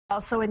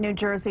Also in New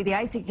Jersey, the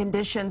icy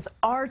conditions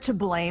are to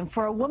blame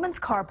for a woman's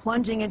car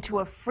plunging into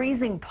a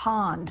freezing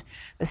pond.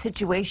 The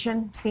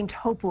situation seemed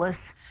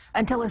hopeless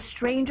until a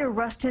stranger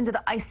rushed into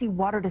the icy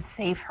water to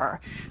save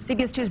her.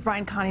 CBS 2's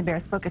Brian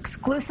Conybeare spoke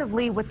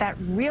exclusively with that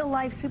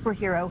real-life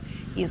superhero.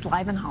 He is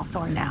live in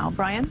Hawthorne now.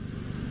 Brian?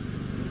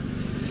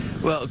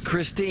 Well,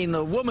 Christine,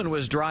 the woman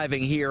was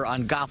driving here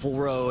on Goffel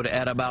Road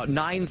at about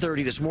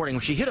 9:30 this morning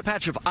when she hit a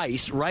patch of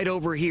ice right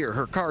over here.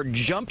 Her car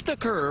jumped the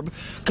curb,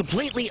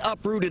 completely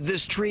uprooted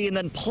this tree, and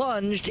then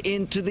plunged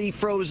into the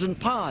frozen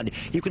pond.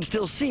 You can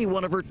still see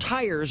one of her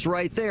tires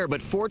right there,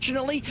 but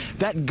fortunately,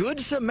 that good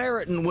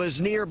Samaritan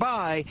was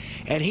nearby,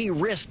 and he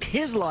risked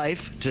his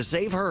life to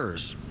save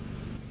hers.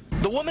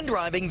 The woman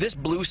driving this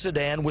blue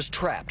sedan was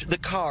trapped, the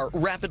car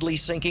rapidly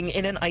sinking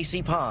in an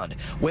icy pond,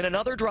 when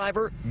another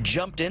driver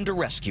jumped in to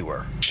rescue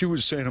her. She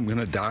was saying, I'm going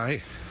to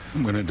die.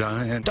 I'm going to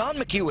die. And Don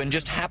McEwen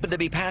just happened to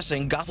be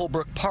passing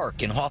Goffelbrook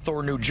Park in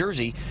Hawthorne, New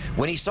Jersey,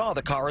 when he saw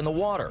the car in the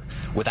water.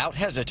 Without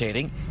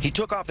hesitating, he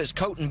took off his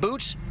coat and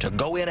boots to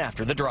go in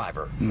after the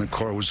driver. the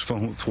car was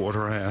filled with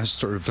water. I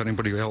asked her if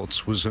anybody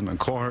else was in the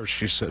car.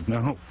 She said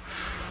no.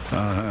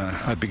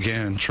 I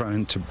began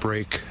trying to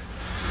break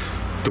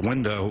the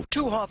window.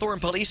 2 Hawthorne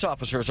police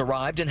officers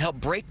arrived and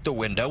helped break the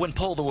window and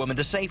pull the woman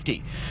to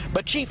safety.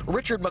 But Chief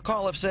Richard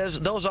McAuliffe says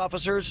those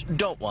officers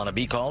don't want to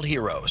be called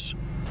heroes.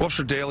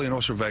 Officer Daly and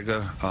Officer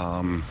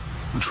Vega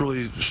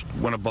truly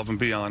went above and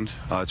beyond.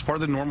 It's part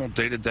of the normal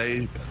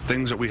day-to-day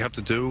things that we have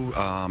to do.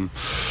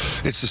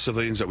 It's the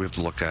civilians that we have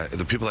to look at,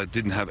 the people that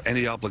didn't have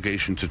any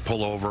obligation to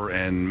pull over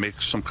and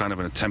make some kind of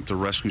an attempt to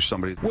rescue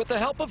somebody. With the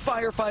help of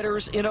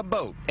firefighters in a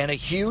boat and a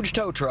huge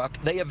tow truck,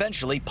 they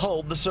eventually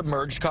pulled the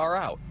submerged car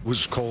out. It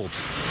was cold.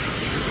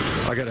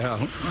 I got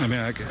out. I mean,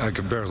 I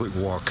could barely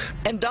walk.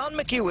 And Don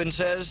McEwen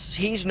says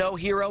he's no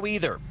hero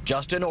either,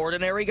 just an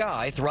ordinary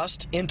guy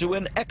thrust into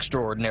an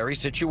extraordinary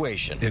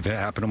situation. If it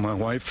happened to my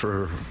wife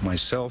or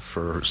myself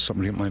or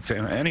somebody in my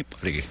family,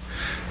 anybody.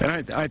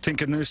 And I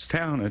think in this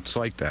town, it's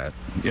like that.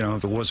 You know,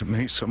 if it wasn't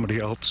me, somebody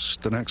else,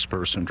 the next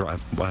person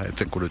driving by, I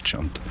think would have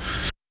jumped.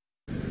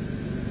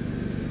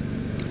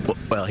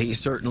 Well, he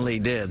certainly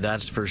did,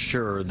 that's for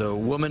sure. The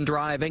woman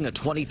driving, a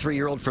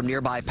 23-year-old from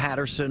nearby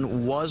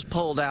Patterson, was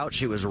pulled out.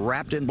 She was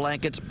wrapped in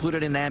blankets, put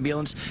in an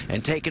ambulance,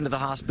 and taken to the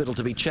hospital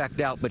to be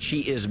checked out. But she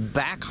is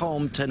back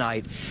home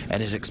tonight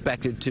and is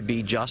expected to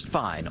be just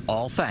fine,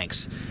 all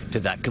thanks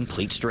to that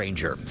complete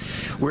stranger.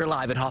 We're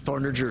live at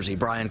Hawthorne, New Jersey.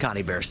 Brian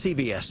Conybeare,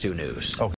 CBS 2 News.